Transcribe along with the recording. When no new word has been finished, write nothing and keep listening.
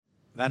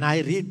When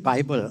I read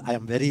Bible, I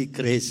am very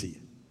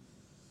crazy.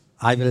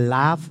 I will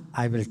laugh,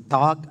 I will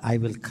talk, I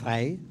will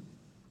cry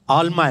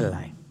all my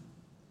life.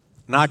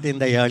 Not in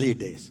the early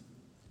days,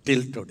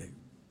 till today.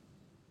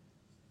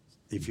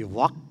 If you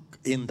walk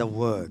in the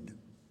Word,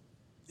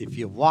 if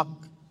you walk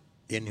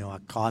in your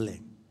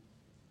calling,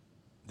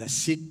 the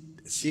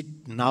seat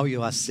now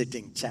you are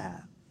sitting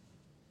chair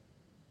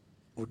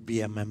would be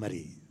a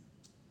memory.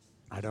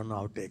 I don't know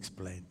how to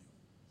explain.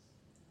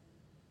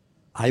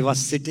 I was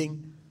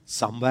sitting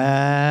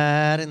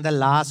somewhere in the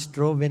last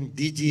row when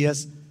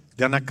DGS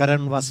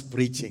Dhanakaran was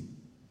preaching.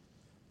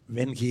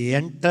 When he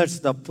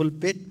enters the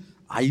pulpit,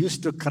 I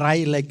used to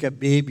cry like a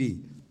baby.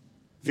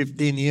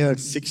 15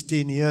 years,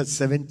 16 years,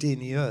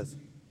 17 years.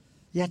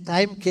 Yet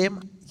time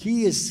came,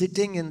 he is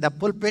sitting in the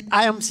pulpit,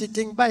 I am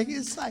sitting by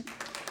his side.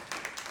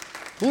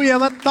 Who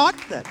ever thought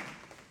that?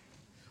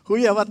 Who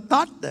ever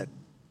thought that?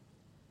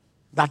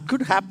 That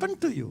could happen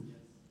to you.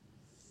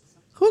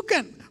 Who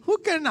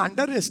can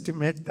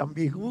underestimate,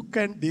 Thambi? Who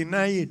can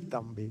deny it,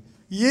 Thambi?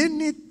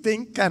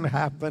 Anything can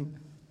happen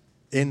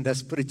in the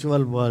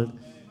spiritual world.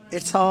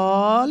 It's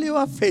all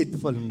your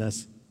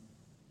faithfulness.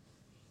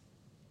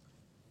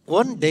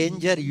 One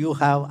danger you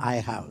have, I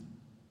have.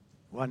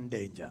 One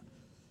danger.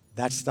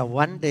 That's the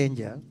one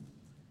danger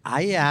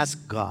I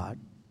ask God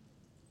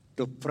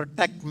to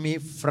protect me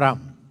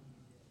from.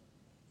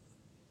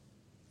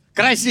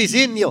 Christ is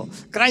in you.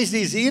 Christ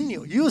is in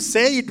you. You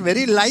say it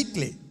very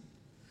lightly.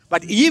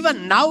 But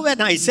even now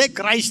when I say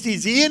Christ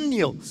is in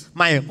you,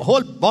 my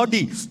whole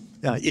body,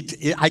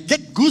 I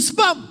get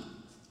goosebumps.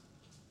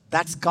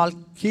 That's called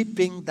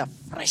keeping the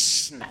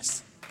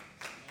freshness.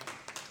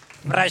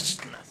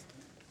 Freshness.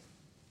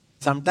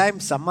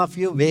 Sometimes some of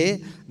you,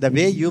 the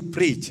way you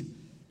preach,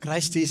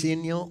 Christ is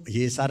in you,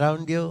 He is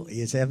around you,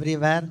 He is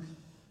everywhere.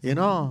 You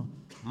know,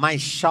 my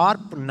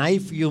sharp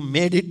knife, you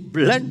made it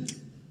blunt.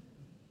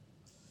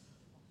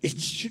 It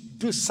should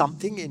do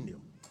something in you.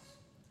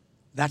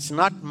 That's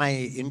not my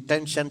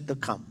intention to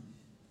come.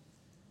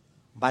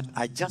 But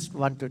I just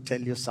want to tell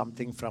you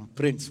something from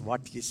Prince,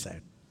 what he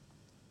said.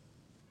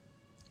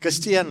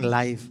 Christian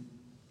life,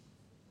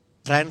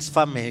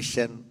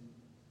 transformation,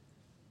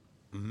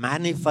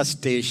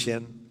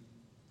 manifestation,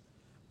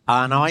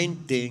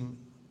 anointing,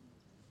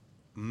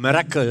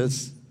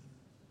 miracles,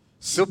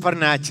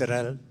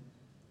 supernatural,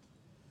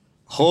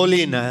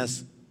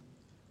 holiness,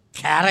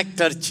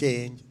 character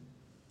change,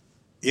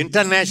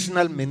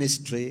 international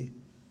ministry,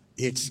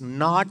 it's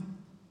not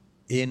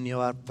in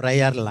your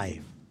prayer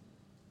life.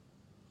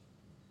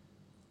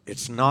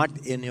 It's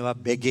not in your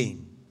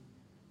begging.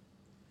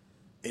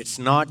 It's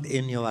not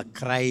in your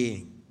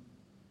crying.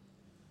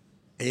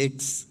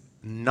 It's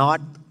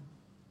not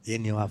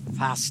in your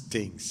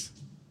fastings.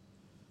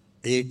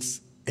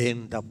 It's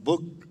in the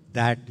book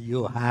that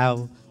you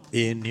have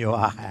in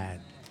your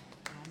hand.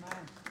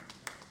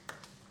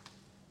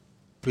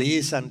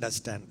 Please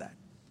understand that.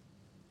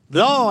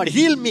 Lord,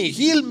 heal me,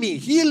 heal me,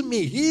 heal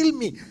me, heal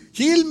me,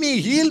 heal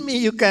me, heal me.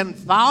 You can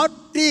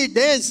 40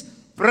 days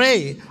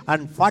pray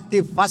and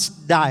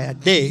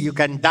 41st day you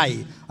can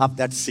die of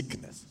that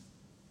sickness.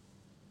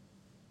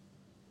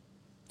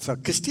 So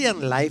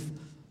Christian life,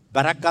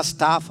 Barakah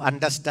staff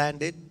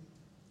understand it,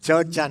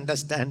 church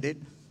understand it.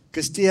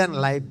 Christian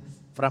life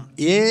from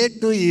A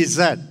to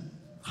Z,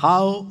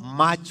 how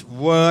much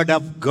Word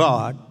of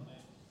God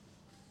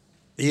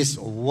is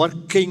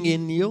working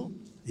in you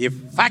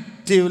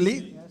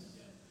effectively,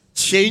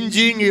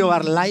 changing your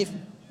life,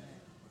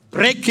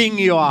 breaking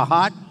your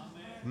heart,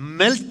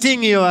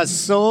 melting your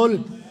soul,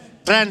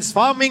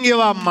 transforming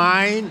your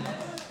mind,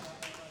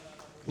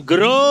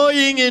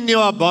 growing in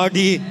your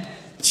body,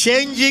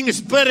 changing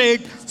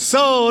spirit,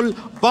 soul,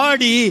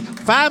 body,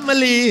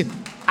 family,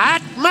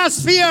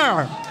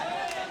 atmosphere.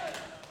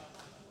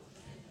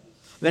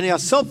 When you are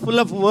so full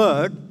of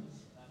Word,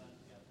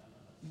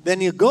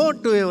 when you go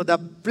to the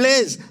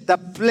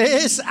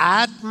place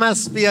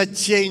atmosphere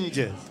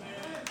changes.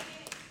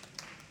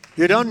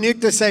 You don't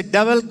need to say,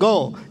 devil,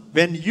 go.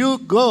 When you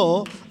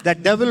go, the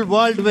devil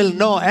world will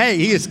know, hey,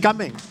 he is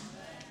coming.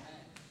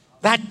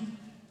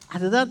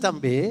 அதுதான்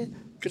தம்பி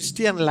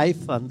Christian life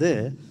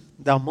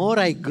the more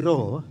I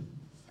grow,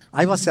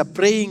 I was a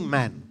praying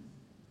man.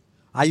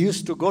 I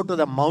used to go to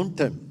the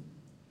mountain,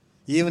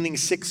 evening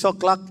 6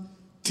 o'clock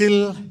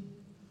till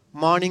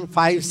morning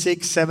 5,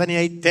 6, 7,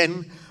 8,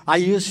 10. I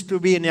used to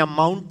be in a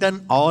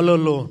mountain all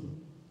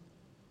alone.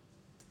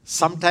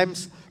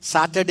 Sometimes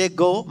Saturday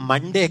go,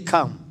 Monday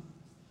come.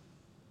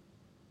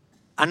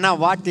 Anna,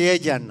 what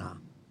age, Anna?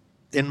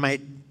 In my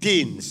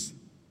teens,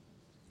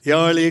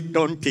 early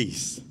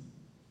 20s,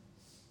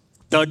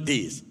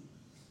 30s.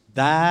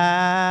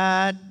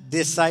 That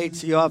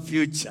decides your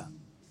future.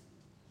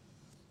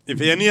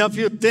 If any of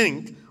you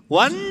think,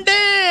 one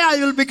day I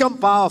will become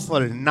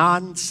powerful,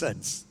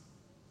 nonsense.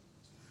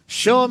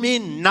 Show me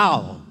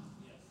now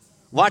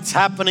what's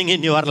happening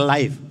in your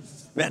life.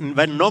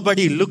 When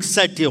nobody looks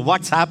at you,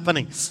 what's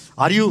happening?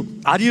 Are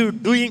you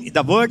doing,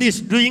 the Word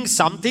is doing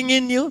something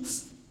in you?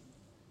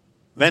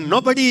 When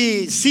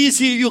nobody sees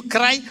you, you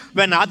cry.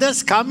 When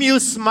others come, you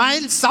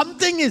smile.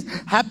 Something is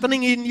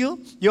happening in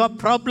you. Your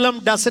problem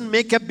doesn't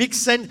make a big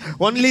sense.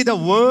 Only the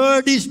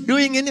word is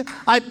doing in you.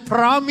 I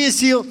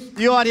promise you,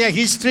 you are a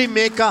history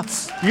maker.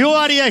 You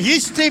are a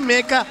history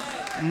maker.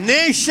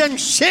 Nation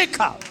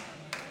shaker.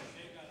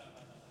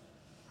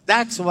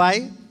 That's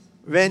why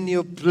when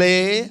you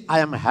play, I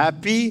am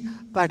happy,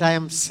 but I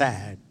am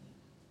sad.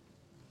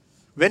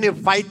 When you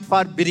fight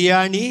for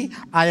biryani,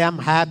 I am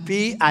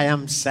happy, I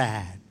am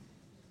sad.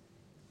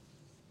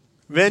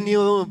 When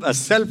you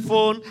cell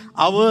phone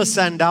hours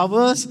and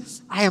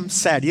hours, I am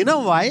sad. You know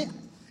why?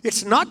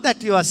 It's not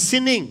that you are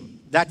sinning.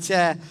 That's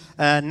a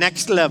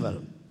next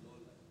level.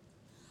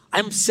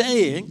 I'm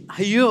saying,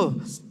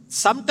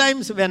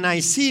 sometimes when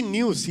I see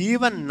news,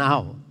 even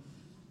now,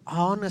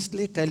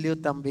 honestly tell you,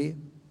 Thambi,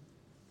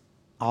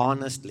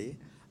 honestly,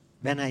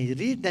 when I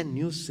read the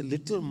news a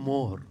little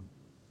more,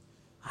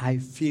 I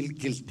feel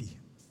guilty.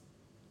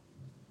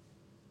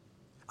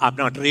 I'm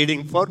not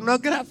reading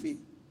pornography.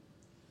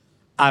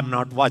 I'm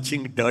not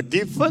watching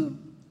dirty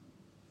film.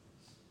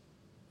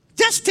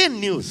 Just in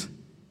news.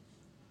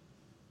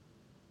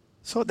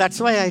 So that's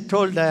why I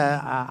told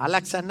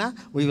Alexandra,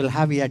 we will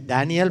have a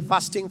Daniel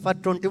fasting for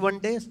 21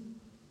 days.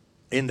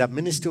 In the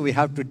ministry, we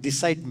have to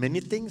decide many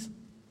things.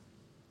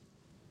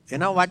 You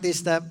know what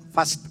is the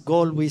first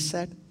goal we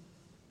said?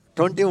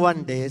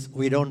 21 days,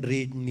 we don't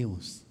read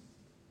news.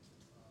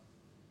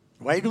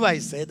 Why do I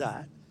say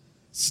that?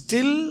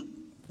 Still,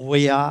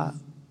 we are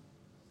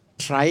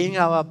trying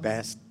our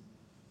best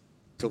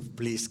to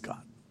please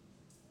God.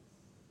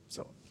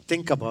 So,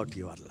 think about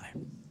your life.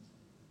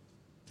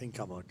 Think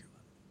about your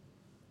life.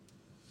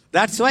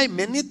 That's why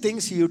many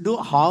things you do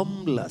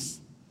harmless.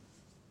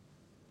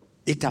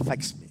 It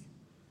affects me.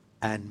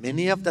 And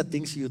many of the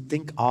things you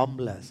think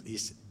harmless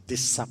is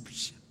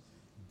deception.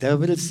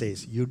 Devil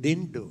says you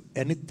didn't do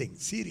anything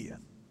serious.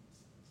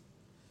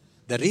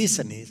 The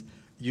reason is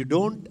you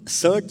don't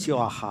search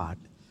your heart.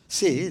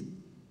 See,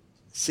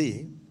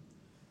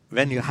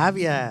 when you have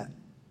a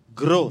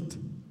growth,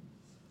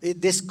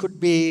 this could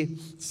be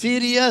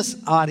serious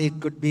or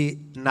it could be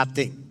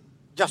nothing.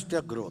 Just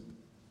a growth.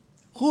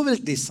 Who will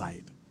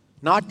decide?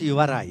 Not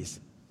your eyes.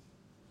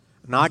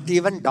 Not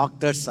even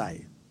doctor's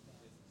eye.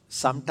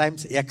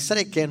 Sometimes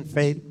X-ray can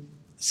fail.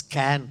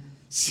 Scan.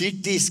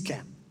 CT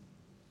scan.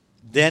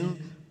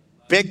 Then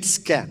PET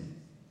scan.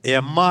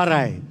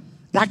 MRI.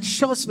 That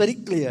shows very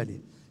clearly.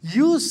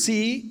 You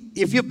see,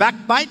 if you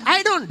backbite,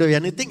 I don't do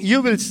anything.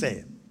 You will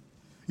say.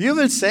 You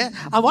will say,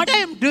 what I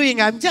am doing,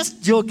 I'm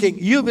just joking.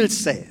 You will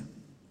say.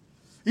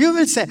 You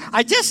will say,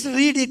 I just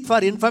read it for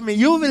information.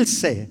 You will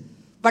say.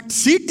 But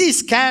CT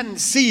scan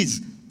sees,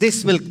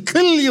 this will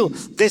kill you.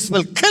 This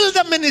will kill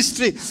the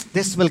ministry.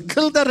 This will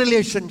kill the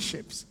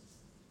relationships.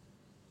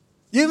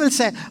 You will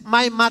say,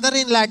 my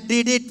mother-in-law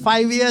did it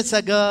 5 years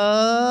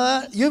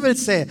ago. You will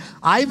say,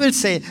 I will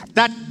say,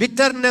 that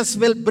bitterness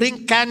will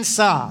bring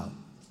cancer.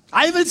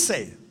 I will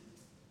say.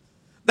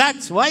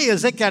 That's why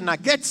Hezekiah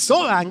gets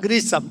so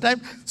angry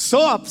sometimes,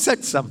 so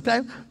upset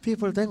sometimes.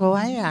 People think,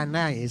 why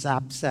Anna is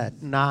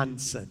upset?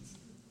 Nonsense.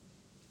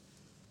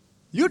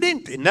 You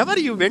didn't, never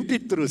you went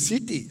it through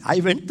CT. I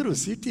went through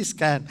CT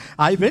scan.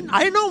 I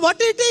know what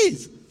it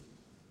is.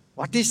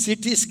 What is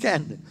CT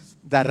scan?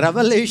 The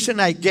revelation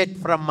I get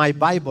from my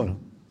Bible.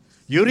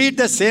 You read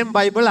the same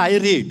Bible I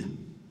read.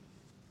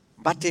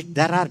 But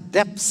there are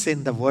depths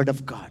in the Word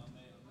of God.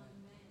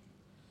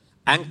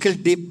 Ankle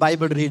deep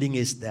Bible reading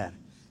is there.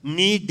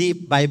 Knee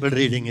deep Bible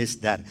reading is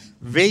there.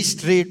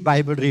 Waist deep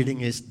Bible reading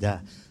is there.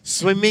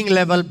 Swimming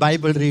level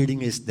Bible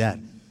reading is there.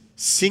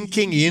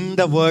 Sinking in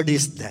the Word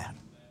is there.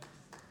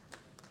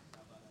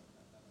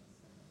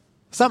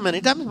 So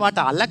many times what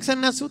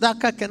Alexandra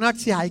Sudhakar cannot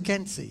see, I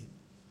can see.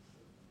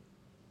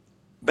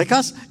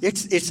 Because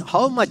it's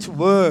how much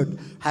word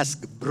has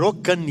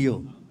broken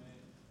you.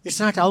 It's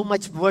not how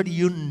much word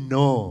you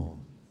know.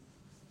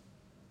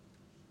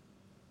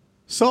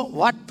 So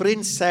what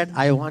Prince said,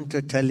 I want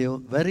to tell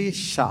you very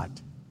short.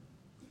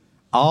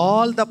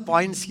 All the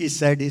points he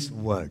said is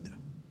word.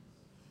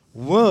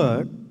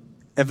 Word,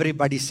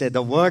 everybody say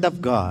the word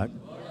of God,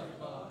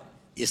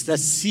 is the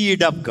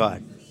seed of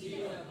God.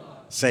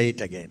 Say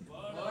it again.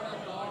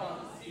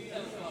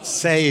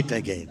 Say it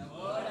again.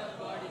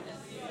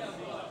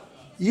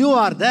 You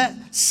are the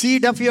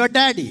seed of your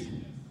daddy.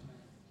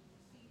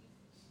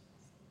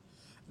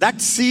 That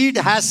seed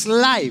has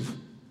life.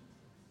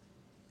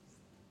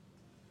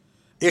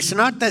 It's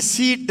not the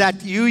seed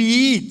that you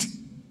eat.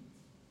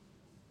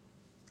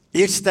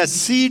 It's the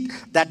seed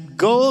that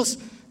goes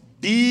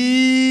deep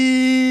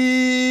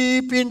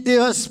into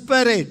your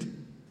spirit.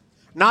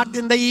 Not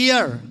in the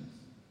ear.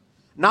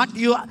 Not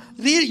you.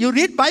 You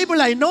read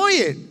Bible, I know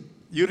it.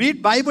 You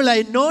read Bible,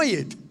 I know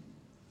it.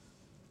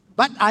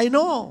 But I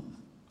know.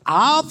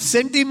 Half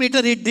centimeter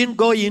it didn't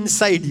go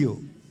inside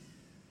you.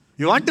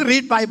 You want to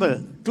read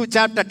Bible, 2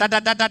 chapter,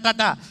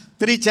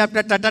 3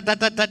 chapter,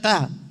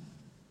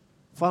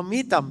 For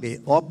me,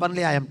 Thambi,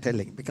 openly I am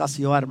telling, because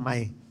you are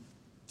my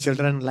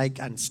children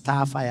and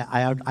staff,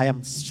 I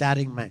am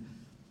sharing my.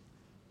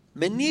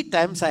 Many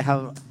times I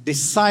have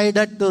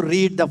decided to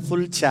read the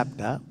full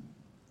chapter.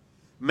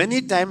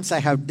 Many times I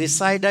have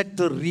decided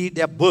to read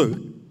a book,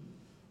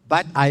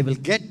 but I will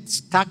get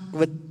stuck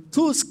with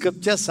 2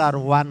 scriptures or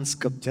 1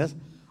 scripture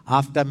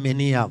after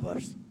many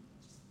hours.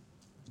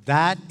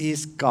 That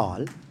is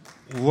called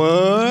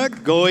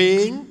word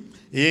going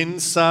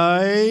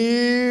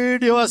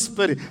inside your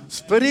spirit.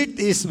 Spirit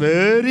is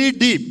very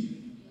deep.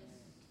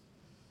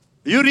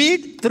 You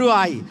read through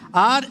eye,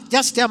 or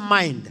just a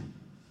mind,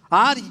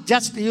 or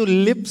just your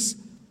lips.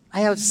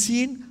 I have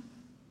seen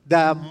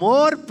the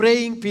more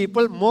praying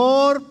people,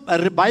 more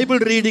Bible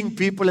reading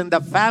people in the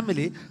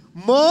family,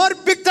 more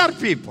bitter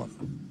people.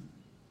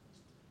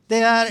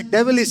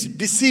 Devil is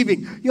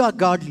deceiving. You are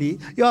godly,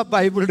 you are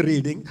Bible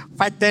reading.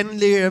 For 10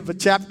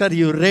 chapter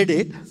you read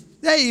it.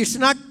 It's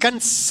not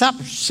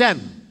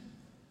consumption.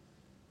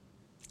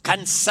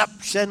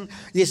 Consumption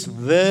is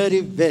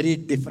very, very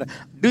different.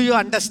 Do you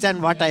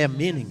understand what I am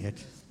meaning?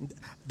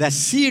 The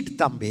seed,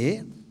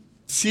 Thambi,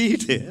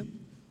 seed,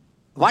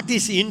 what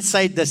is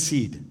inside the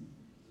seed?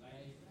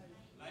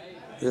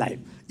 Life.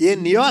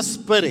 In your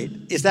spirit,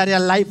 is there a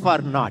life or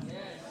not?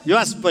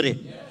 Your spirit,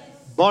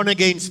 born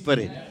again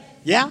spirit.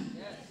 Yeah?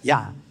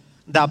 Yeah.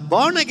 The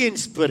born again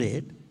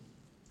spirit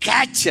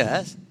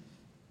catches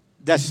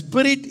the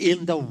spirit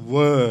in the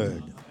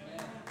word.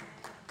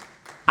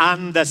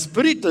 And the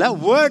spirit,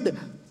 word,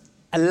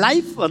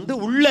 life வந்து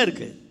உள்ள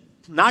இருக்கு.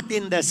 Not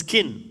in the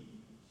skin.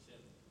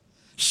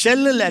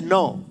 Shell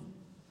no.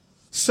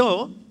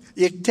 So,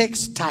 it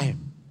takes time.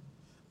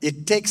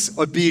 It takes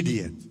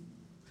obedience.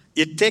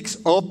 It takes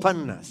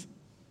openness.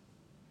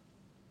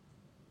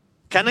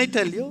 Can I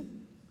tell you?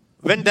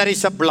 When there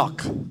is a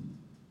block,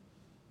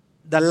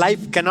 the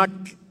life cannot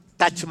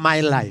touch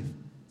my life.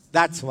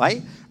 That's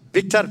why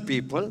bitter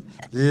people,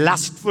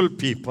 lustful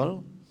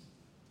people,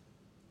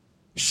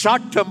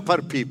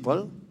 short-tempered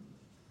people,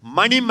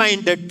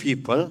 money-minded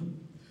people,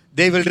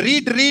 they will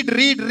read,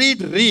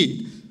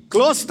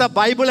 close the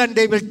Bible and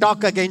they will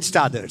talk against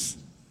others.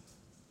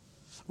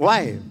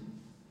 Why?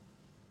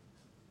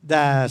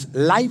 The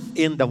life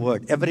in the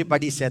word.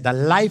 Everybody say the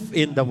life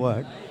in the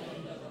word.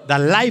 The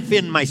life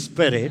in my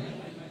spirit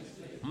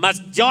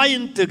must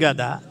join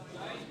together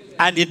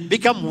and it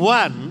become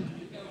one.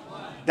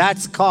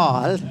 That's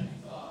called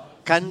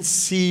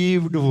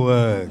conceived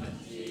word.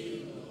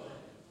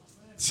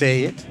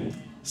 Say it.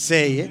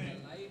 Say it.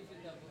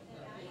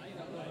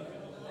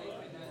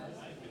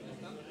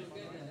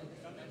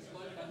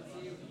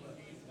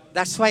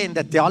 That's why in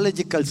the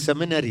theological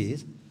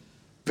seminaries,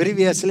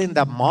 previously in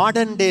the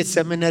modern day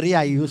seminary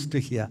I used to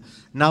hear.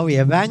 Now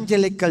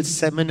evangelical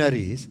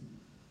seminaries,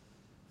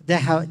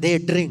 they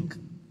drink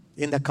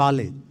in the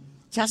college.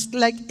 Just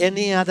like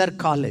any other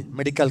college,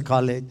 medical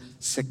college,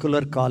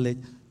 secular college,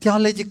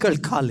 theological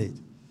college.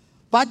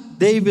 But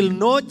they will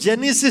know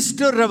Genesis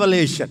to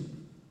Revelation.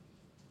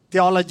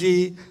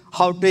 Theology,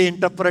 how to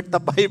interpret the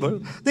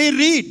Bible. They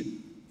read.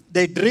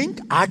 They drink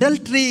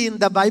adultery in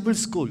the Bible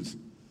schools.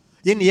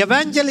 In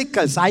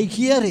evangelicals, I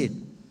hear it.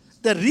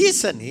 The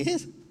reason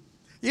is,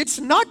 it's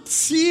not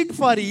seed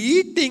for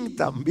eating,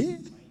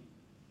 Thambi.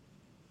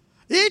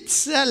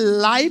 It's a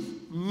life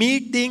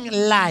meeting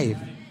life.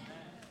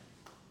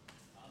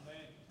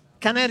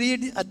 Can I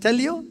tell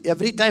you?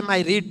 Every time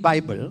I read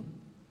Bible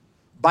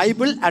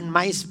and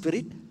my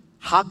spirit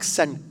hugs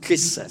and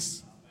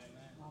kisses.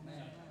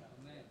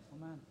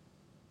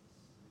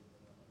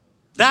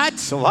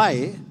 That's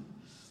why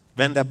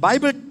when the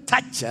Bible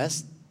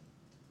touches,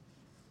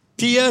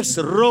 tears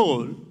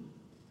roll,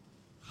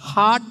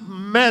 heart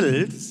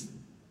melts,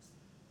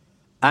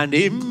 and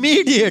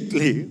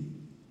immediately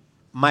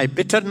my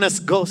bitterness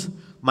goes,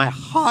 my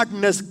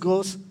hardness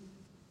goes.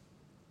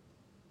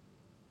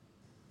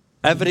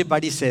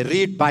 Everybody say,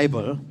 read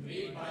Bible.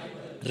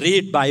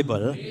 Read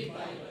Bible.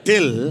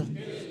 Till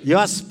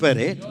your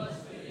spirit,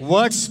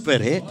 word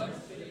spirit,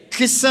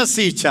 kisses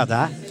each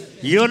other,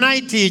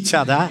 unite each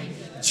other,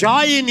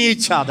 join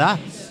each other,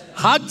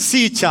 hugs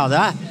each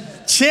other,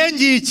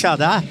 change each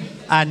other,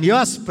 and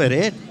your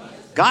spirit,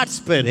 God's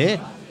spirit,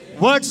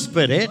 word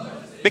spirit,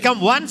 become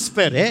one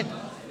spirit.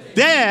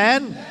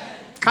 Then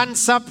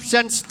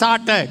consumption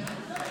started.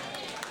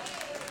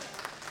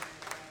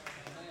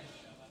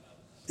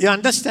 You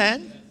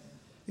understand?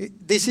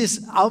 This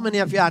is how many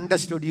of you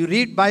understood. You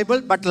read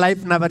Bible, but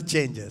life never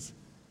changes.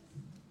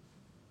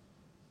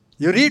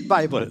 You read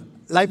Bible,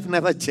 life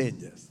never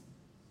changes.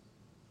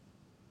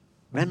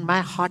 When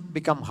my heart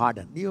become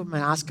hardened, you may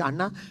ask,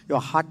 Anna,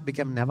 your heart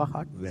became never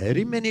hard?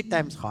 Very many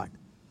times hard.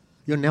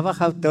 You never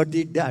have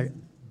dirty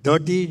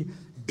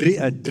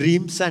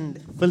dreams and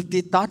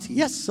filthy thoughts?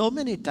 Yes, so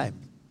many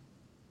times.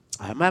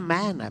 I'm a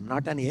man, I'm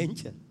not an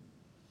angel.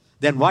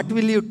 Then what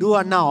will you do,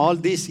 Anna, all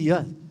these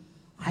years?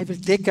 I will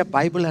take a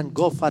Bible and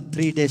go for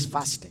 3 days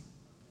fasting.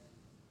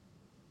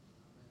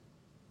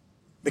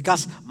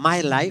 Because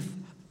my life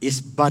is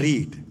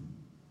buried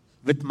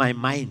with my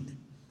mind,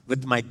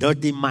 with my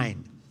dirty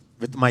mind,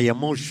 with my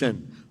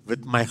emotion,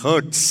 with my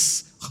hurt,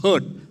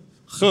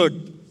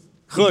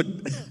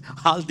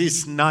 all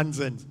this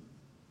nonsense.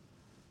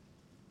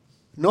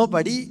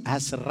 Nobody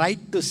has a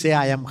right to say,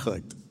 I am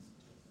hurt.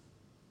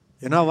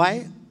 You know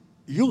why?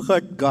 You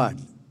hurt God.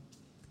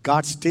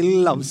 God still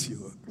loves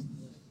you.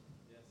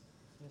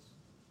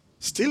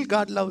 Still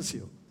God loves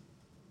you.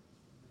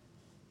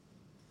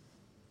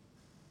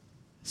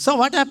 So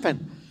what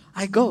happened?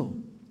 I go.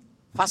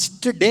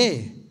 First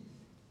day.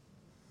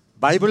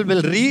 Bible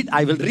will read.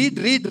 I will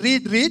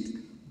read.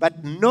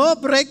 But no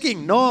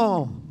breaking.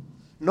 No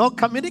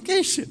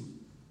communication.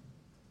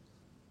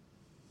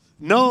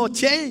 No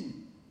change.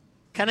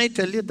 Can I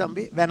tell you,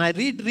 Thambi? When I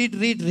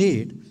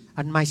read,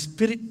 and my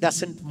spirit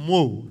doesn't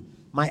move,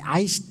 my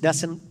eyes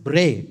doesn't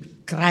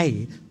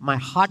cry, my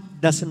heart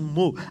doesn't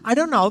move. I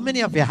don't know how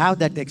many of you have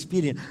that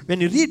experience. When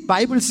you read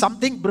Bible,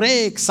 something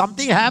breaks,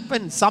 something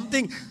happens,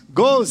 something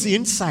goes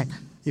inside.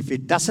 If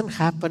it doesn't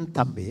happen,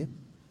 Thambi,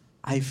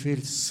 I feel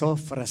so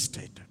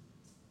frustrated.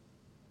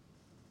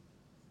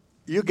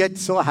 You get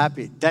so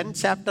happy. 10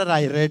 chapter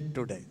I read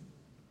today.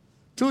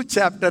 2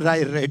 chapter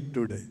I read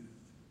today.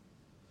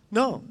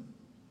 No.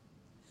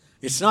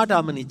 It's not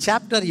how many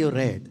chapter you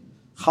read,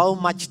 how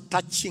much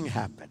touching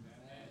happened.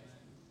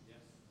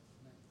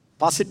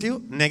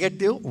 Positive,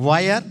 negative,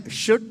 wire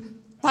should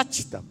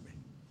touch them.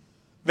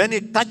 When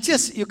it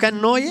touches, you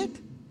can know it?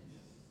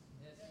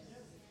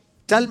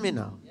 Tell me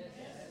now.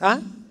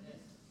 Huh?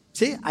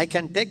 See, I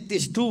can take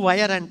these 2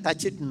 wire and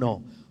touch it?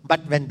 No.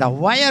 But when the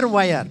wire,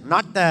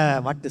 not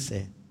the, what to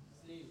say?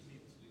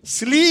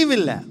 Sleeve.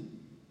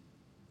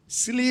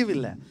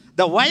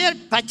 The wire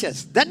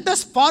touches, then the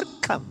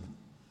spark comes.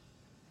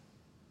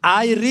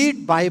 I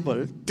read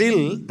Bible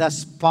till the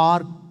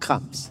spark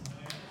comes.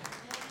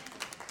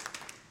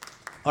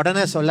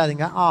 உடனே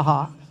சொல்லாதீங்க, ஆஹா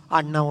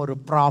அண்ணா ஒரு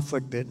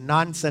prophet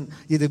nonsense.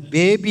 இது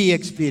baby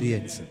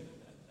experience.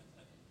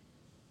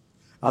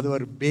 அது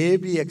ஒரு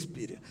baby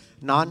experience.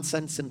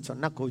 நான்சென்ஸ்ன்னு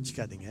சொன்னால்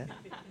கோச்சிக்காதீங்க.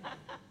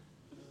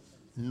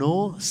 No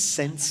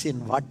sense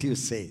in what you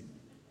say.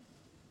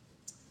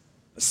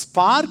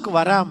 Spark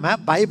வராம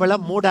பைபிளை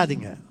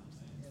மூடாதீங்க.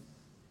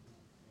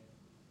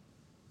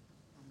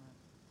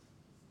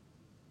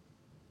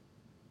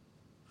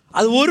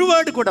 அது ஒரு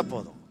வேர்டு கூட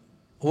போதும்.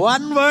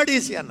 One word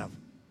is enough.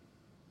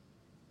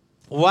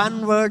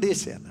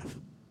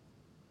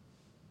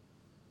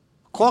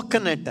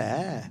 கோகனட்டை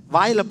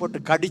வாயில போட்டு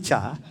கடிச்சா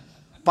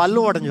பல்லு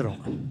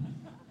உடைஞ்சிரும்.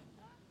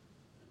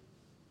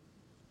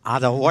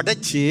 அதை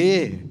உடைச்சி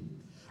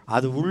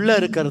அது உள்ள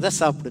இருக்கிறத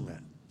சாப்பிடுங்க.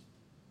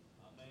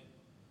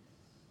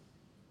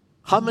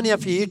 How many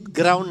of you eat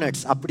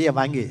groundnuts? அப்படியே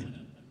வாங்கி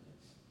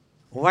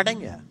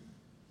உடைங்க.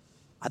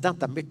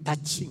 அதான் தம்பி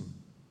டச்சிங்.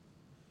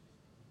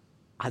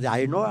 அது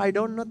I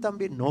don't know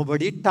தம்பி.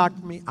 Nobody taught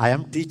me. I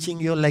am teaching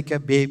you like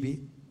a baby.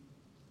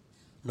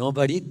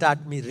 Nobody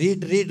taught me.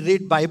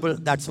 Read Bible.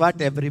 That's what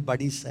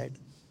everybody said.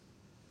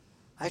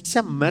 It's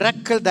a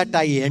miracle that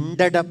I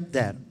ended up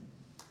there.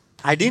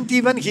 I didn't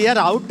even hear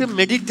how to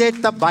meditate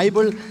the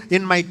Bible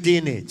in my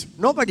teenage.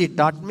 Nobody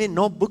taught me.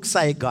 No books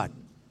I got.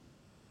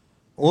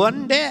 One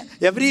day,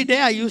 every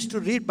day I used to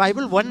read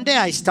Bible. One day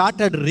I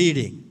started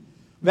reading.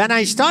 When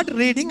I start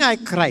reading, I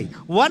cry.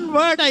 One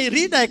word I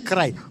read, I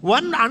cry.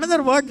 Another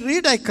word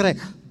read, I cry.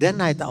 Then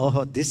I thought,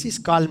 oh, this is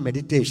called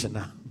meditation.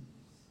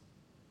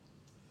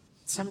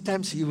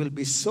 Sometimes you will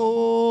be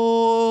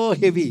so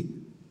heavy.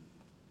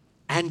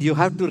 And you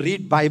have to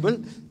read Bible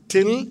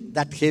till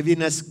that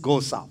heaviness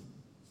goes off.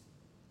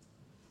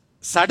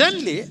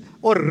 Suddenly,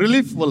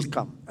 relief will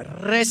come.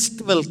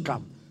 Rest will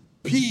come.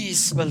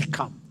 Peace will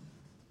come.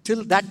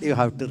 Till that you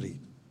have to read.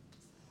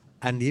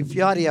 And if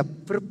you are a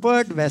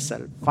prepared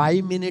vessel,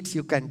 5 minutes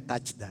you can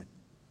touch that.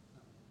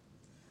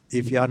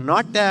 If you are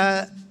not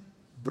a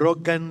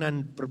broken and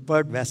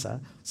prepared vessel,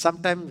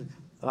 sometimes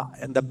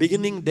in the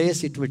beginning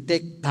days it will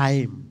take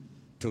time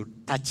to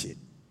touch it.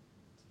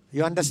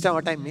 You understand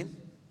what I mean?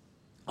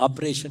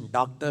 Operation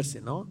doctors,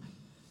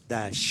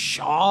 the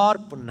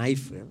sharp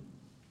knife,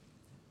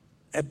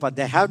 but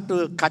they have to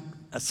cut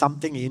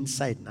something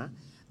inside.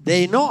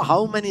 They know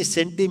how many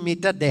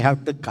centimeters they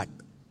have to cut.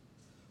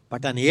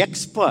 But an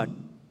expert,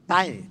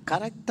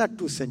 correct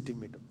 2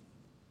 centimeters.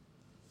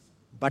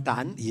 But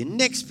an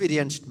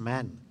inexperienced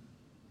man,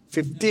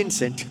 15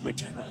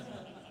 centimeters.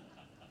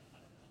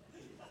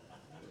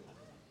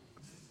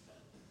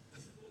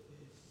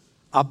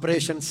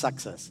 Operation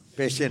success.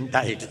 Patient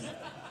died.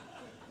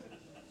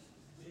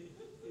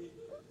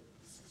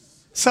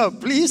 So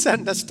please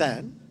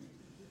understand.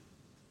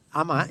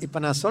 ஆமாம், இப்போ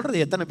நான் சொல்கிறது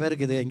எத்தனை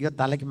பேருக்கு இது எங்கேயோ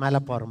தலைக்கு மேலே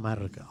போகிற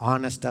மாதிரி இருக்குது?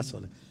 ஆனஸ்டாக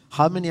சொல்லு.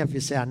 How many of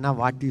you say, Anna,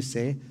 what you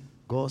say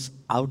goes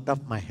out of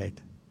my head?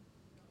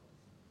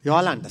 You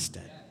all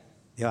understand?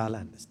 You all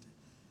understand?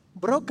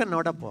 Broken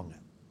oda போங்க.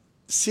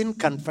 Sin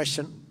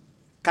confession.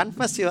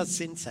 Confess your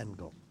sins and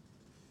go.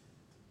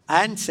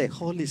 And say,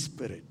 Holy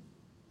Spirit,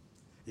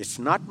 it's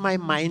not my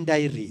mind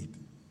I read.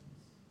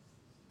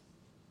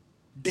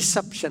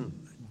 Deception.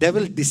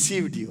 Devil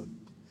deceived you.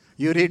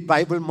 You read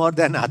Bible more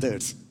than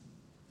others.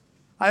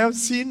 I have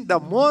seen the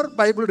more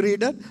Bible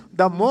reader,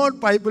 the more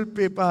Bible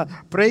people,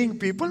 praying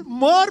people,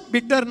 more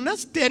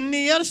bitterness.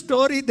 10-year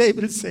story they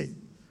will say.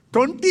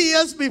 20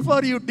 years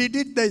before you did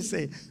it, they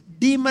say.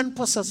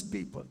 Demon-possessed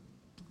people.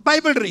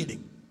 Bible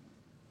reading.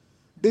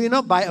 Do you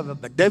know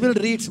the devil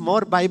reads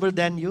more Bible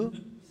than you?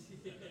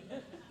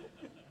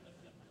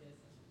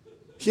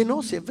 He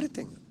knows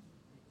everything.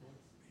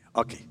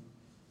 Okay.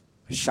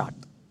 Short.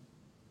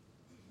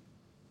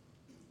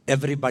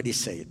 Everybody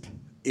say it.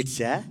 It's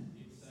a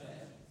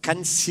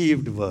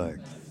conceived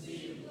word.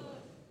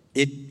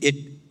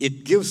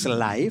 It gives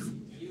life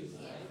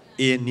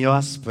in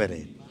your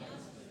spirit.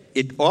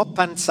 It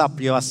opens up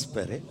your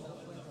spirit,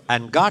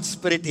 and God's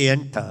spirit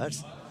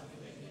enters,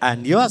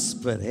 and your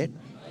spirit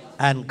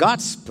and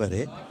God's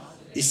spirit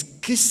is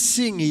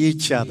kissing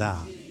each other.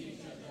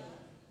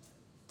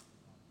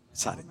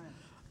 Sorry.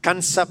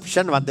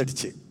 Conception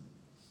வந்துடுச்சு.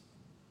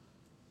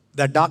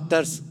 The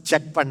doctors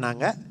check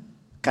பண்ணாங்க,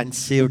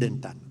 conceived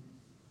intaanga.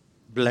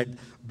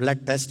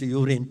 Blood test,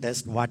 urine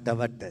test,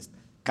 whatever test.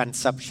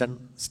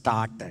 Conception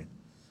started.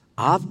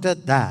 After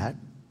that,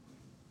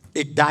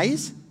 it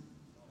dies.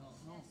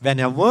 When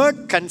a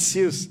word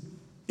conceives,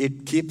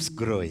 it keeps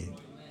growing.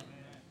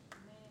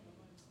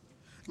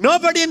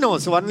 Nobody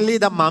knows, only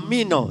the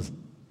mummy knows.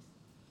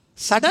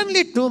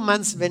 Suddenly 2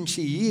 months when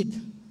she eats,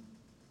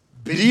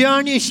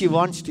 biryani she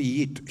wants to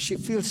eat, she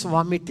feels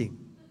vomiting.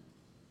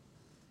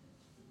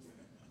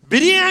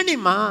 Biryani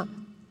ma.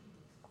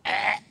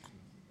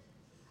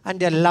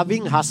 And a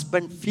loving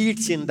husband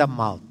feeds in the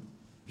mouth.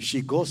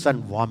 She goes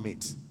and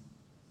vomits.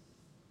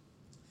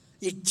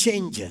 It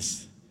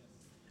changes.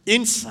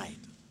 Inside.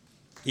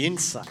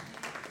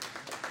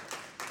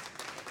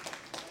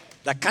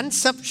 The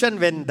conception,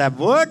 when the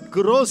word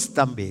grows,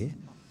 Thambi,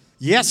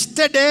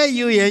 yesterday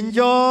you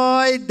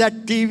enjoyed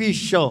that TV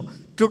show.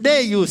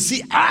 Today you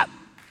see, I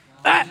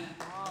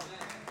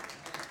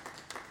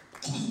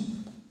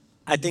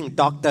think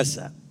doctors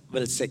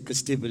will say,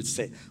 Christy will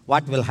say,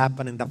 what will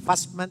happen in the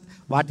first month,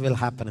 what will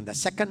happen in the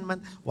second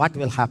month, what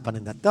will happen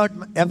in the third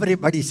month.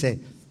 Everybody say,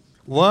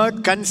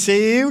 word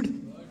conceived,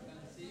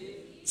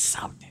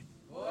 sounded.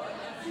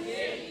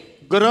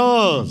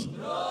 Grows.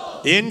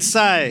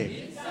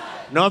 Inside.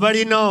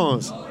 Nobody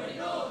knows.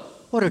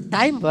 For a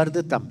time,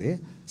 Thambi,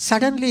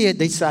 suddenly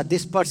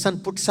this person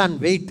puts on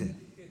weight.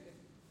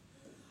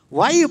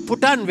 Why you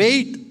put on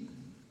weight?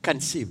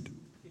 Conceived.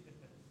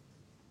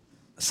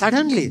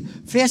 Suddenly,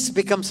 face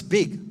becomes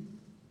big.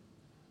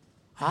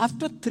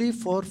 After 3,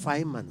 4,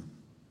 5 months,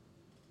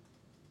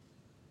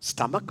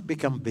 stomach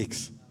becomes big.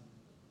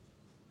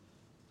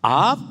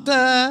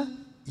 After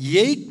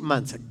 8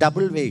 months,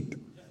 double weight.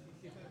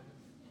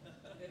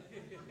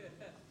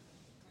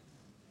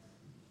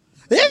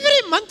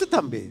 Every month,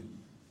 Thambi.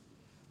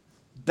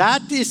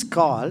 That is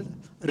called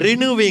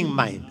renewing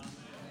mind.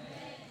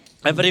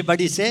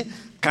 Everybody say,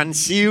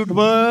 conceived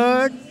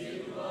word,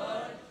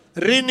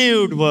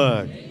 renewed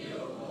word.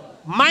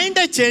 Mind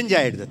change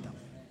aayidhu.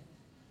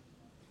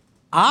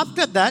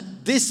 After that,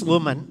 this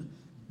woman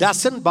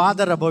doesn't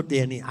bother about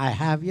any. I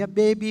have a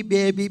baby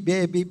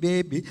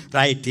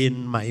right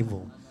in my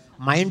womb.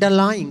 Mind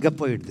எல்லாம் இங்க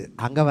போயிடுது,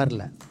 அங்க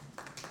வரல.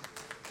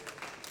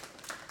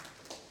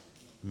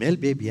 மேல்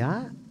பேபியா,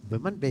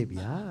 women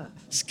பேபியா,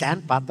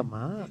 scan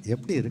பார்த்தமா,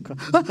 எப்படி இருக்கும்?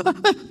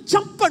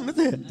 Jump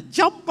பண்ணுது.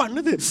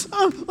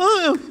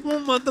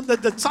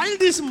 The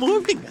child is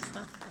moving.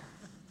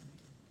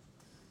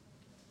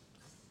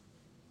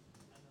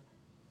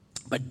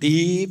 But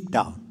deep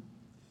down,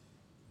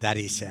 there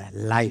is a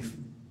life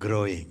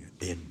growing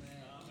in.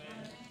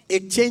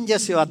 It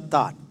changes your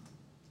thought.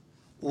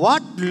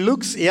 What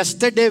looks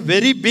yesterday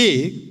very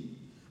big,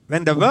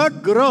 when the word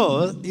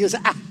grows, you say,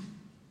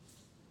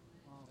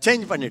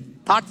 change it.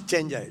 Thought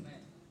change it.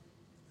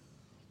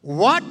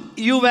 What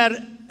you were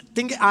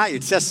thinking,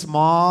 it's a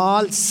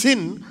small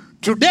sin.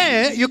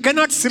 Today, you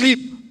cannot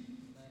sleep.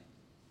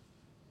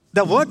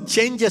 The word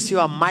changes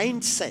your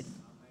mindset.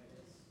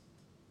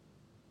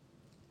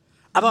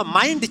 Our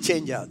mind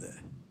change ஆகுது.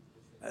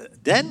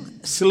 Then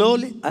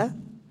slowly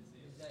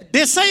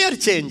desire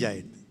change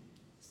ஆயிடுது.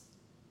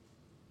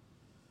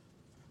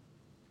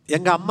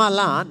 எங்க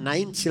அம்மாலாம்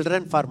 9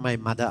 children for my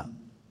mother,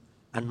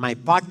 and my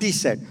party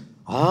said,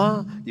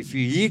 if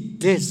you eat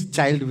this,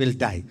 child will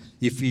die.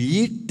 If you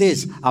eat this,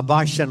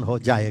 abortion ho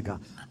jayega.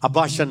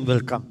 Abortion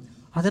will come.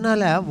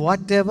 அதனால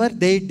whatever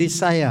they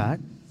desired,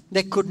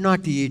 they could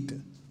not eat.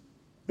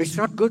 It's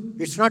not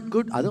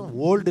good. அதுவும்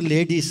old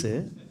ladies,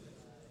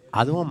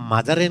 அதுவும்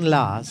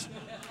mother-in-laws,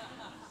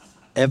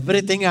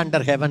 everything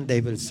under heaven they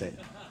will say.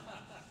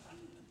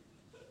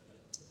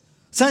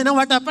 So you know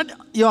what happened?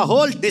 Your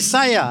whole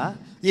desire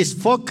is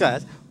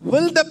focused.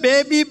 Will the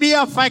baby be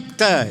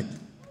affected?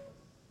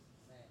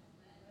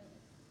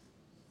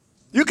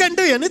 You can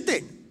do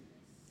anything.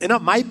 You know,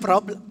 my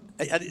problem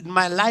in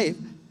my life,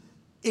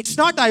 it's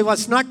not I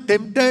was not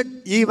tempted,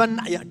 even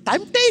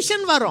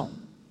temptation varum.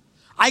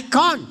 I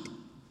can't.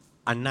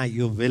 Anna,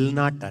 you will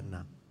not,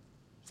 Anna.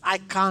 I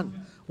can't.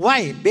 Why?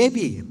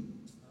 Baby.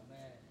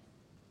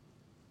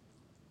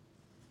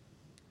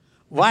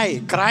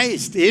 Why?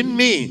 Christ in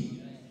me.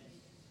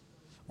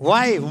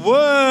 Why?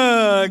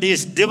 Word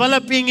is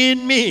developing in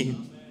me.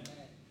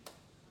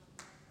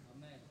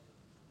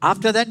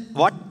 After that,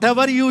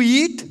 whatever you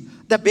eat,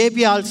 the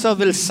baby also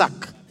will suck.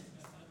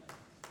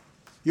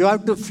 You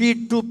have to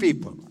feed 2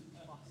 people.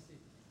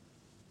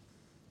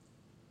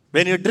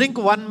 When you drink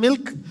 1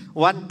 milk,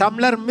 1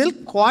 tumbler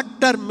milk,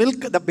 quarter milk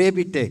the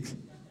baby takes.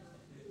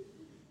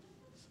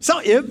 So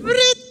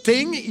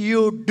everything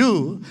you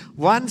do,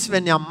 once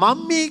when your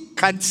mommy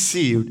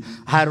conceived,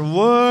 her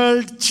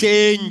world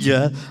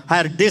changer,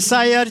 her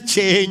desire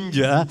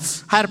changer,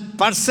 her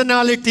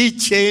personality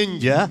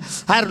changer,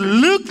 her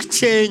look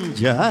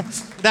changer,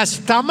 the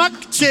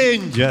stomach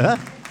changer,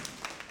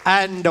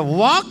 and the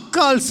walk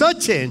also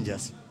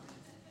changes.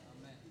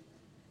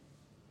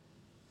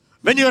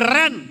 When you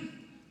run,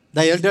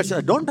 the elders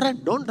say, don't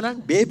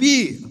run, baby.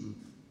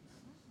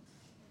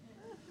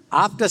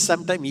 After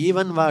some time,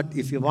 even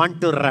if you want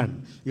to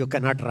run, you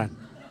cannot run.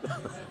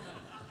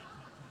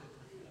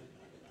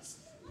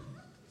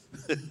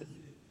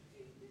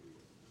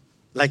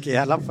 Like an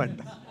elephant.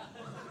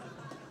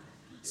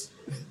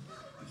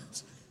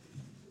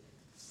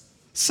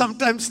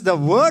 Sometimes the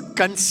word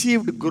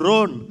conceived,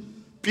 grown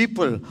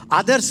people,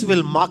 others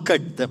will mock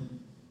at them.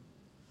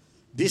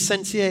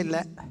 Decency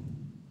illa.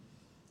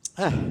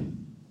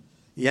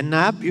 என்ன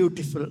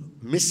beautiful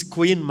miss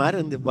queen மாதிரி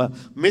இருந்து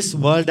miss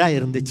வேர்ல்டாக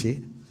இருந்துச்சு.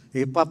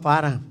 இப்போ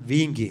பாரு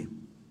வீங்கி.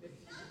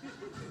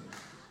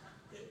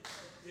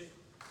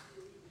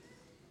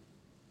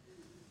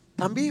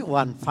 தம்பி,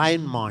 one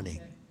fine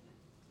morning,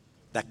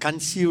 the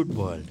conceived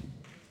word,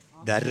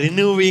 the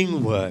renewing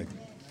word,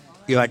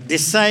 your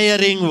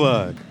desiring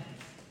word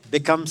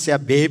becomes a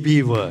baby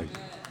word.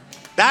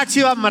 That's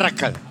your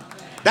miracle.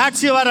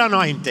 That's your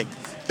anointing.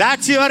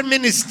 That's your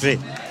ministry.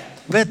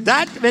 With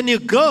that, when you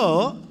go,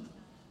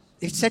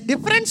 it's a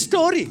different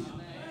story.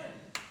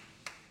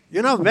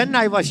 You know, when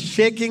I was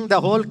shaking the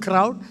whole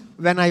crowd,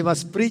 when I was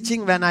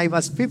preaching, when I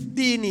was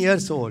 15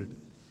 years old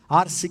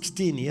or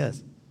 16 years,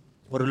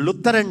 or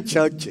Lutheran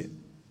church,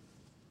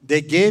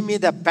 they gave me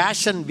the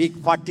Passion Week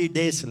 40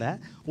 days,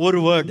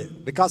 one word,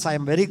 because I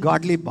am very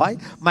godly boy,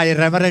 my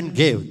reverend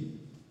gave.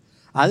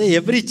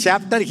 Every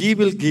chapter he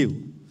will give.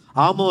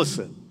 Amos,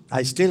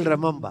 I still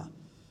remember.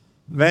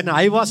 When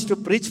I was to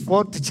preach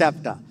 4th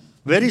chapter,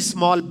 very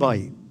small boy,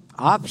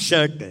 half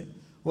shirt,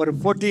 or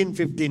 14,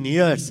 15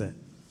 years.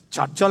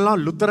 Church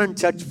Lutheran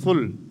church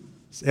full.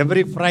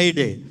 Every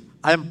Friday,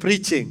 I am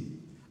preaching.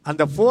 And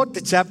the 4th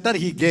chapter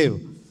he gave.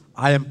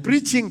 I am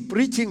preaching.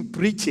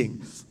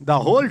 The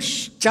whole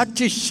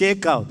church is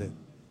shake out.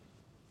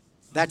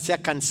 That's a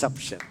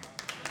consumption.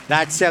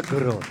 That's a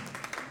growth.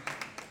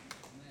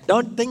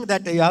 Don't think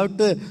that you have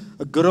to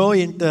grow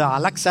into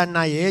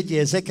Alexander age,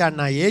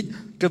 Ezekiel age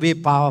to be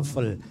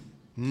powerful.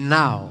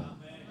 Now,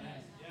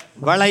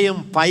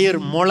 வளையும் பயிர்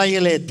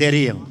முளையிலே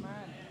தெரியும்.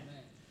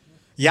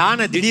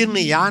 யானை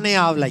திடீர்னு யானை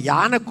ஆகல.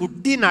 யானை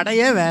குட்டி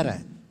நடையே வேற.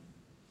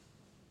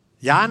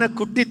 யானை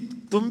குட்டி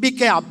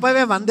தும்பிக்கை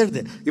அப்பவே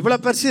வந்துடுது. இவ்வளோ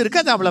பெருசு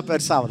இருக்காது, அவ்வளோ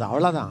பெருசாகுது,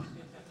 அவ்வளோதான்.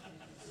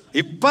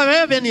 இப்பவே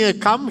when you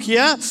come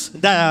here,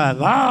 the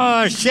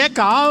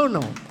shake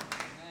ஆகணும்.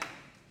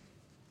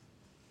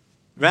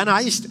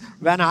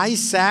 When I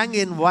sang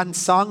in one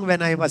song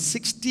when I was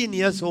 16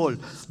 years old,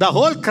 the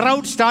whole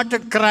crowd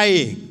started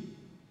crying.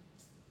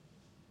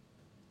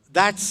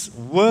 That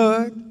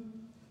word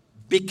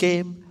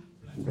became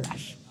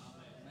flesh.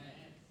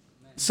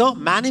 So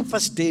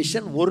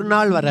manifestation ஒரு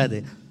நாள் வராது.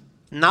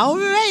 Now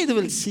it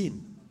will seen.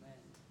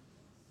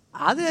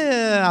 அது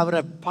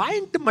அவரை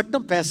point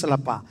மட்டும்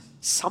பேசலப்பா.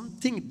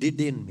 Something did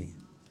in me.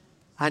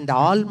 And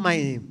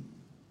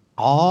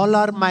all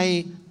are my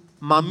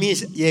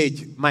mummy's age,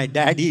 my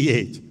daddy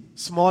age.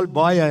 Small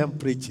boy I am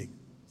preaching.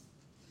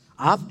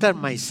 After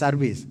my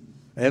service,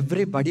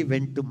 everybody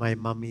went to my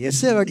mummy.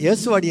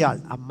 Yesuvadiyaal,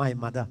 my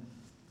mother.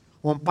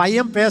 உன்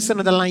பையன்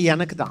பேசுனதெல்லாம்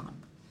எனக்கு தான்.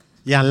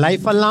 என்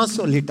life எல்லாம்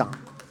சொல்லிட்டான்.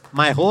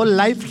 My whole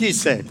life he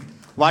said.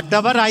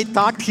 Whatever I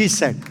thought he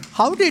said.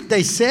 How did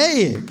they say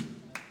it?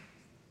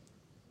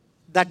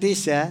 That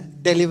is a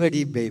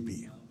delivery baby.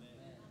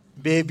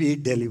 Baby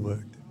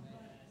delivered.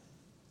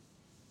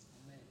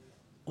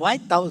 Why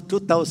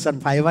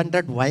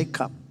 2,500? Why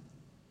come?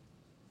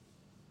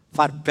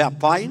 For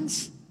points?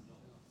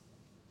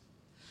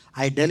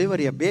 I deliver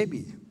a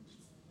baby.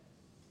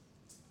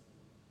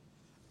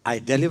 I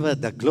deliver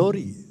the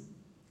glory.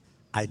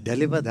 I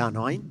deliver the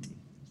anointing.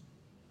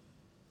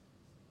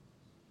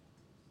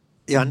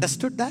 You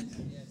understood that?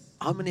 Yes.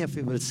 How many of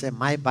you will say,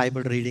 my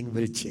Bible reading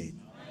will change?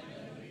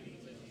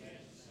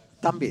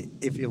 Thambi,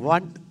 if you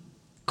want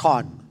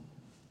corn,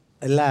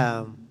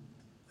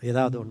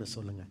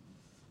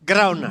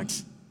 groundnuts.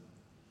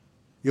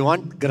 You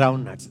want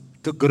groundnuts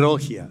to grow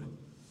here.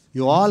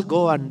 You all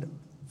go and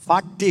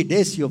 40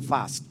 days you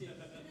fast.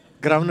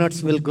 Groundnuts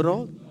will grow.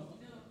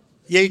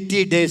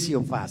 80 days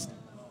you fast.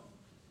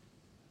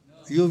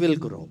 You will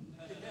grow.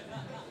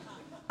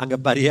 Anga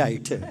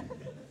bariyaitu.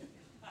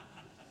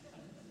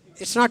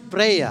 It's not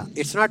prayer.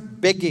 It's not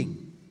begging.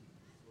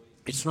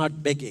 It's not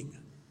begging.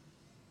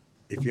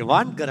 If you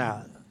want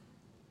ground,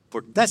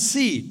 put the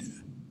seed.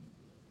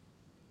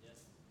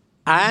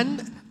 And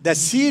the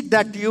seed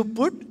that you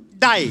put,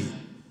 die.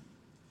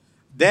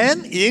 Then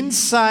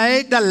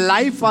inside the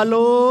life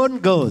alone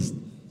goes.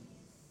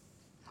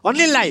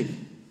 Only life.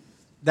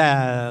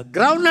 The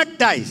groundnut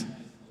dies.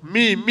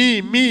 Me.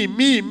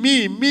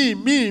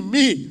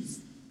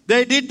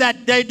 They did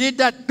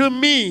that to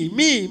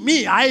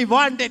me. I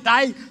want it.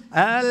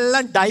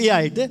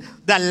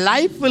 The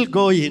life will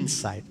go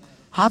inside.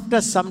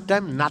 After some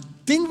time,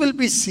 nothing will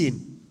be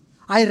seen.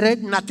 I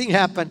read nothing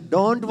happened.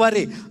 Don't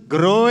worry.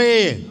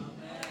 Growing.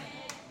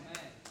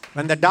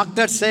 When the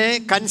doctors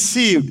say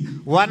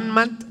conceived, 1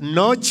 month,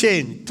 no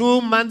change.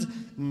 2 months,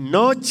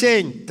 no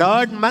change.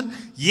 3rd month,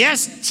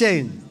 yes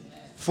change.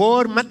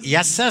 4 months,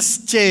 yes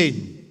change.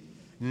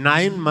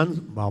 9 months,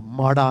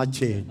 mamada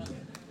change.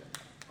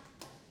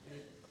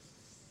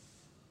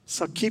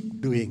 So keep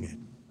doing it.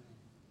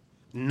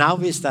 Now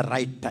is the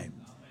right time.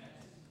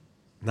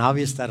 Now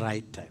is the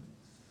right time.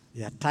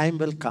 Your time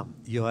will come.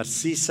 Your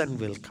season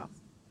will come.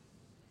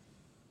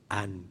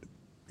 And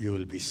you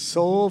will be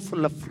so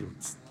full of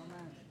fruits.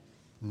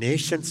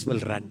 Nations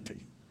will run to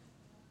you.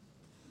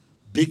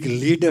 Big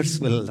leaders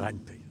will run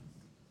to you.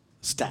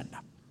 Stand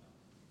up.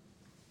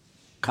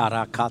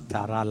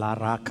 Karakatara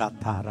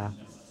larakatara.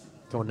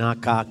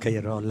 Tonaka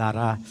kairo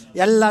lara.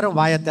 Ellarum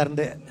vaaya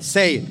tharndu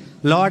say,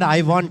 Lord,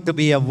 I want to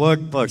be a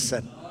word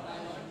person.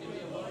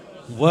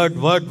 Word.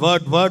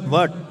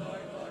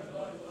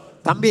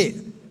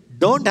 Thambi,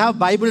 don't have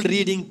Bible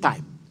reading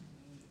time.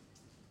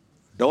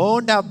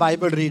 Don't have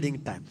Bible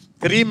reading time.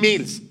 3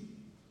 meals.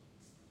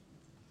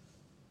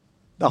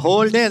 The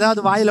whole day,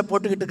 ஏதாவது வாயில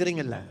போட்டுக்கிட்டு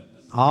இருக்கிறீங்கல்ல.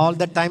 All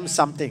the time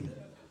something.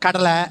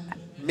 கடலை,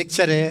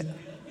 mixture,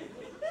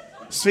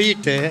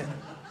 sweet,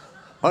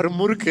 ஒரு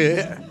முறுக்கு.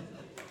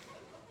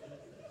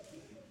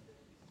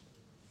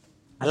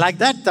 Like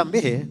that,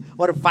 தம்பி.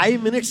 ஒரு 5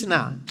 minutes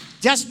na.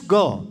 Just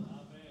go.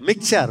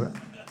 Mixture.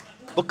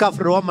 Book of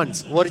Romans,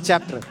 ஒரு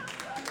chapter.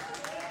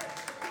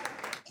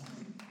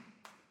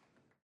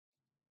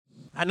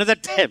 Another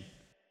time.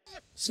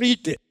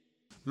 Sweet.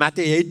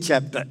 Matthew 8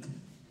 chapter.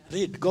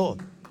 Read, go.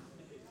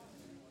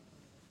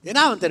 என்ன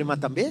ஆகும் தெரியுமா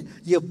தம்பி?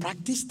 You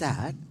practice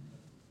that.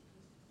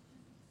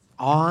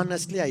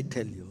 Honestly, I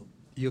tell you,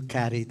 you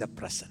carry the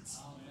presence.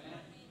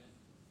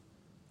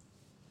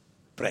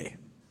 Pray.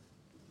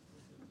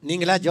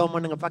 நீங்களா ஜெபம்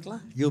பண்ணுங்க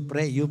பார்க்கலாம். You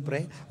pray.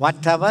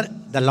 Whatever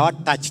the Lord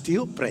touched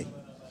you, pray.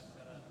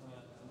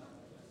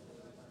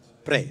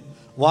 Pray.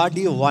 What do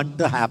you want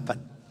to happen?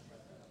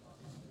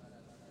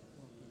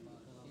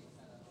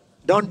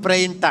 Don't pray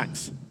in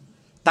tongues.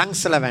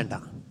 Tonguesல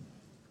வேண்டாம்.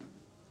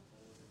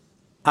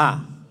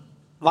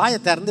 வாயை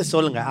திறந்து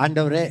சொல்லுங்க,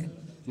 ஆண்டவரே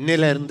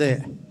இன்னில இருந்து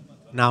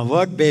நான்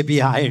வேர்ட் பேபி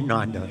ஆயிடணும்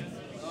ஆண்டவர்.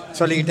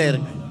 சொல்லிக்கிட்டே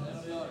இருங்க.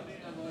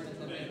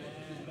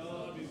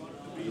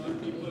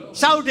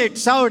 Shout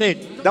it.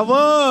 The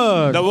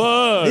word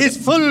is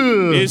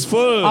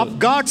full of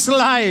God's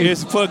life.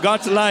 Is for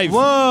God's life.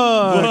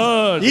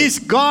 Word is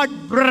God's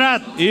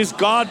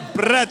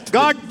breath.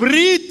 God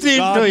breathed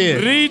into it.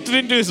 Breathed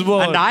into His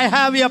word. And I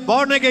have a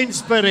born again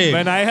spirit.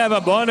 When I have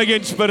a born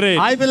again spirit,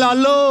 I will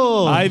allow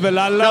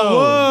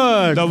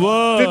the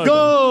word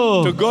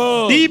to go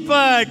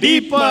deeper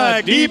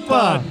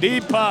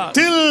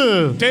till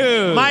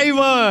my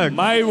word,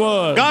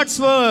 God's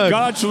word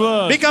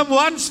become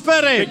one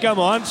spirit.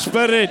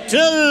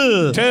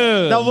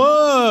 Till the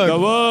word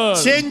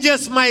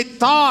changes my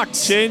thoughts.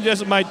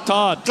 Cleanses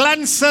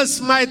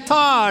my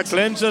thoughts.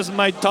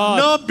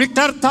 No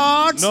bitter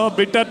thoughts. No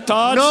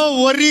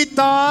worry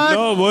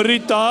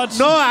thoughts.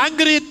 No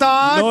angry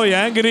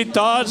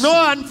thoughts. No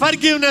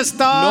unforgiveness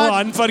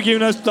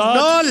thoughts.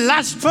 No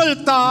lustful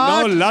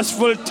thoughts.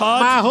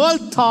 My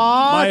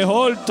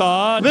whole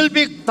thought will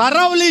be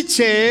thoroughly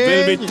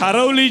changed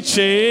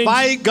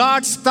by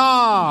God's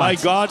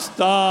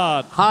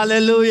thought.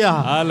 Hallelujah.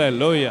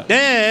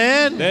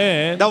 Then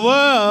the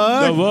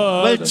word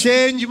will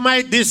change my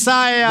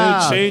desire.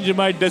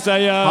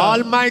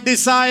 All my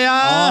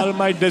desire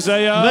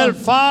will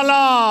fall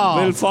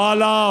off.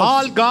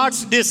 All God's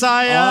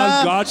desire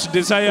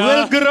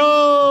will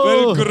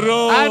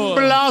grow and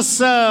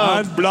blossom.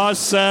 A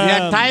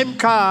time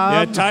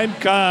comes. I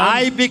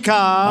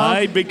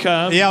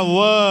become a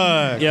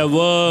word.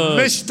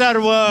 Mr.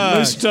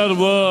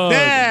 Word.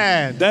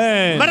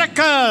 Then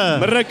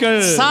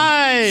miracle,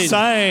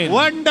 sign,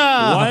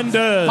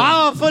 wonder,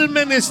 powerful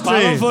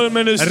ministry,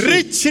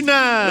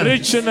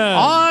 richness,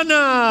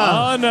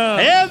 honor,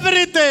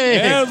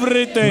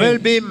 everything will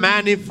be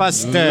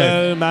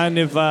manifested.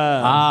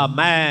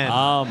 Amen.